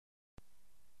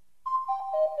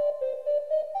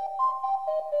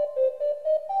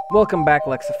Welcome back,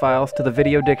 Lexiphiles, to the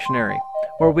Video Dictionary,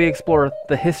 where we explore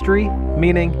the history,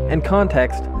 meaning, and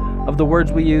context of the words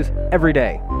we use every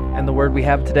day. And the word we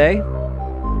have today?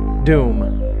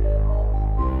 Doom.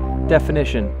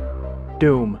 Definition: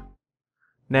 doom.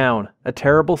 Noun: a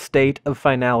terrible state of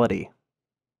finality.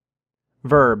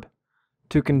 Verb: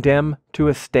 to condemn to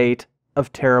a state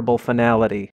of terrible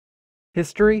finality.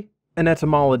 History and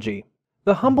etymology.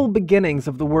 The humble beginnings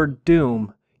of the word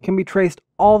doom can be traced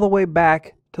all the way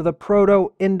back to the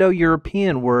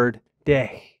Proto-Indo-European word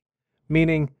de,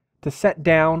 meaning to set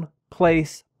down,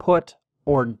 place, put,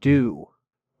 or do.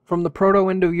 From the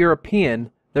Proto-Indo-European,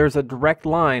 there is a direct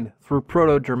line through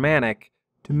Proto-Germanic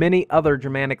to many other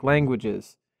Germanic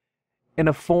languages, in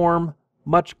a form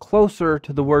much closer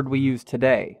to the word we use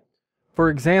today. For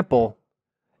example,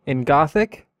 in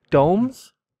Gothic,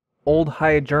 domes, Old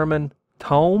High German,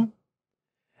 toum,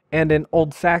 and in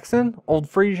Old Saxon, Old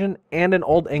Frisian, and in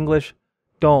Old English,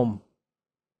 toum.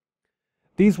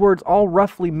 These words all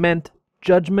roughly meant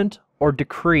judgment or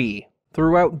decree.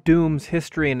 Throughout doom's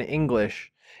history in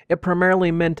English, it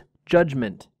primarily meant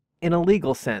judgment in a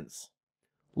legal sense.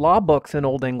 Law books in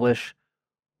Old English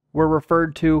were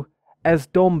referred to as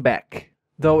dombeck,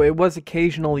 though it was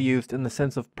occasionally used in the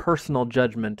sense of personal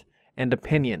judgment and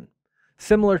opinion,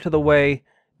 similar to the way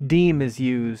deem is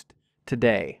used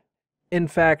today. In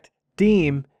fact,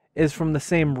 deem is from the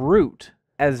same root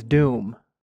as doom.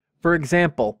 For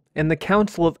example, in the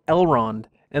Council of Elrond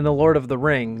in The Lord of the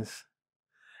Rings,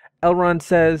 Elrond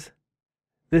says,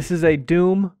 "This is a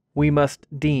doom we must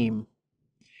deem."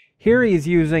 Here he is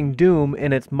using doom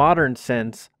in its modern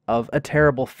sense of a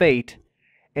terrible fate,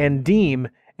 and deem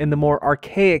in the more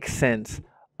archaic sense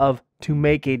of to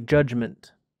make a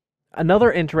judgment.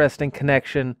 Another interesting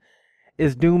connection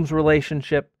is doom's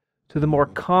relationship to the more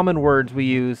common words we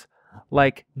use,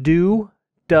 like do,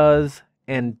 does,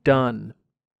 and done.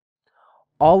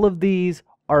 All of these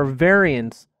are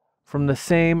variants from the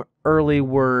same early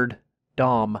word,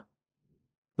 dom.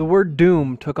 The word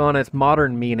doom took on its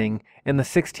modern meaning in the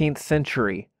 16th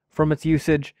century from its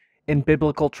usage in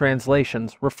biblical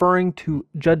translations, referring to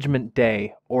Judgment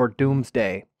Day or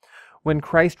Doomsday, when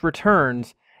Christ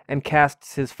returns and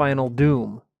casts his final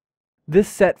doom. This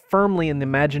set firmly in the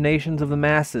imaginations of the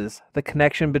masses the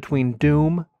connection between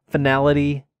doom,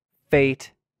 finality,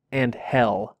 fate, and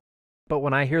hell. But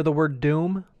when I hear the word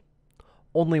doom,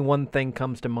 only one thing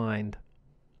comes to mind.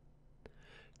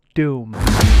 Doom.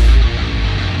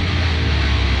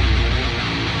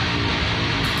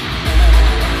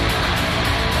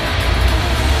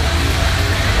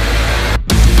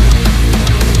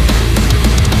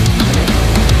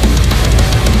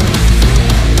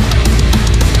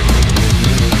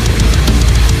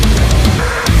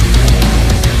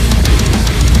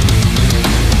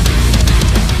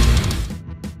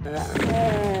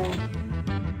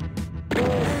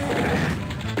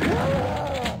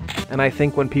 And I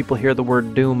think when people hear the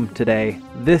word doom today,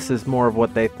 this is more of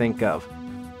what they think of.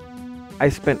 I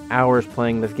spent hours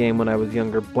playing this game when I was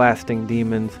younger, blasting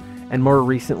demons, and more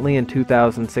recently in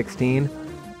 2016,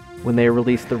 when they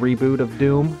released the reboot of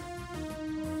Doom,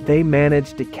 they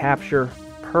managed to capture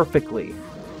perfectly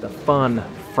the fun,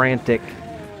 frantic,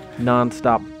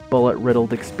 non-stop,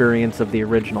 bullet-riddled experience of the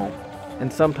original.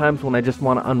 And sometimes when I just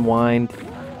want to unwind,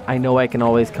 I know I can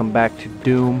always come back to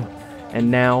Doom,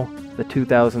 and now the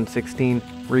 2016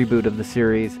 reboot of the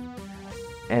series,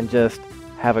 and just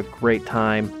have a great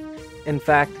time. In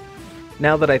fact,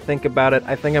 now that I think about it,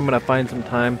 I think I'm going to find some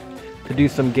time to do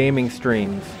some gaming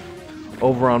streams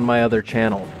over on my other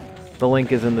channel. The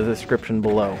link is in the description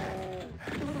below.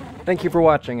 Thank you for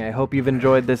watching. I hope you've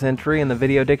enjoyed this entry in the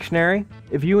Video Dictionary.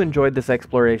 If you enjoyed this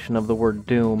exploration of the word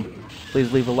doom,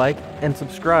 please leave a like and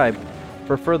subscribe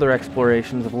for further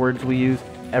explorations of words we use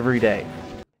every day.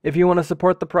 If you want to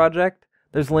support the project,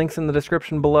 there's links in the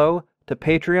description below to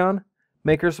Patreon,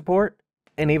 Maker Support,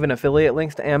 and even affiliate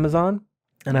links to Amazon.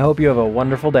 And I hope you have a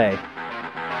wonderful day.